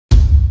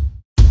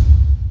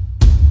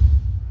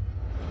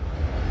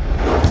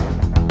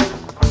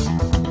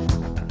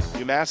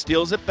UMass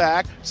steals it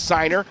back.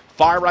 Syner,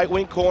 far right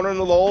wing corner in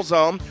the Lowell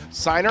zone.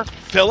 Syner,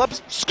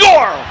 Phillips,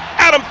 score!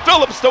 Adam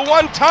Phillips, the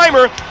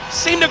one-timer,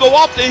 seemed to go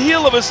off the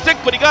heel of his stick,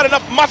 but he got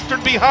enough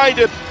mustard behind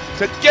it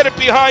to get it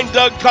behind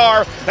Doug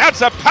Carr.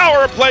 That's a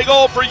power play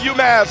goal for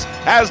UMass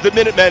as the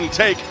Minutemen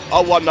take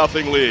a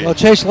 1-0 lead. Well,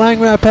 Chase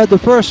Langrap had the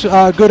first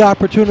good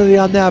opportunity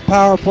on that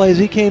power play as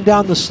he came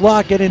down the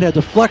slot getting a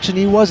deflection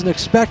he wasn't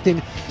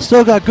expecting.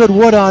 Still got good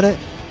wood on it.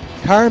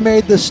 Carr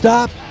made the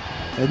stop,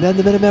 and then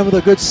the Minutemen with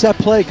a good set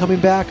play coming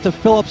back to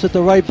Phillips at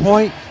the right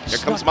point. Here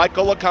comes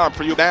Michael LeCompte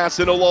for UMass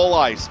into Lowell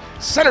ice.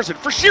 Centers it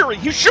for Sheary.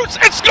 He shoots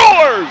and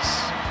scores!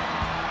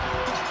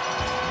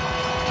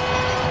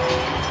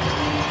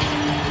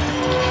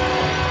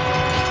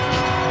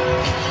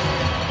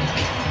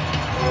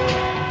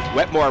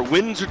 Wetmore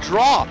wins a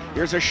draw.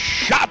 Here's a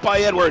shot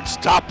by Edwards,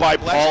 stopped by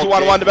Paul.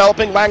 2-on-1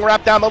 developing.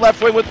 Langrap down the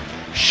left wing with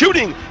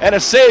shooting and a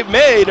save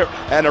made,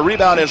 and a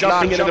rebound is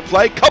jumping into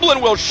play. Kublin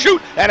will shoot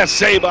and a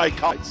save by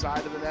Carr. Right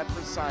side of the net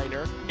for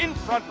Syner. In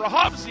front for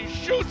Hobbs. He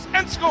shoots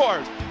and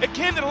scores. It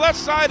came to the left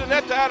side of the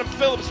net to Adam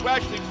Phillips, who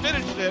actually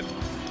finished it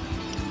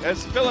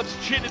as Phillips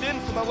cheated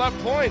in from the left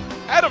point.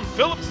 Adam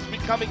Phillips is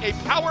becoming a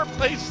power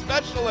play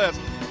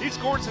specialist. He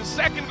scores his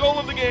second goal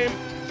of the game,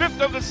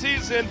 5th of the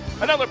season.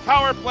 Another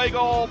power play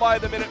goal by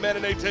the Minutemen,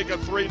 and they take a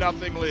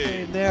 3-0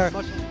 lead. There.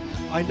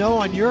 I know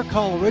on your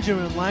call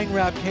originally when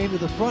Langrap came to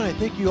the front, I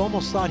think you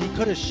almost thought he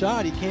could have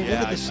shot. He came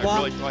into the slot. I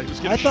really thought he was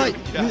going to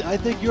shoot. I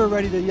think you were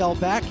ready to yell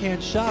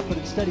backhand shot, but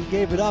instead he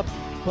gave it up.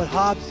 But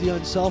Hobbs, the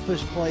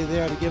unselfish play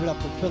there to give it up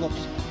to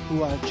Phillips, who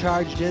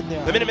charged in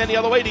there. The Minutemen the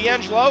other way,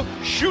 D'Angelo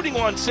shooting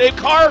one, save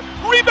Carr,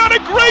 rebound, a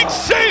great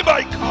save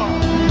by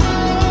Carr.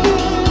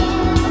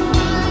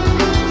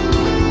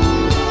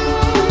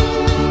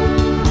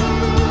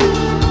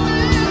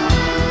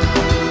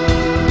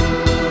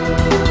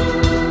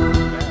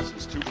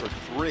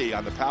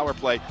 On the power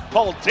play.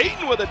 Paul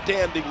Dayton with a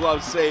dandy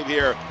glove save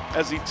here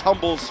as he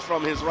tumbles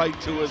from his right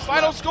to his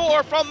final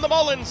score from the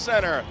Mullins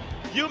Center.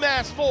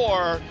 UMass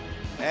 4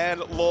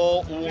 and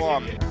Lowell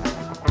 1.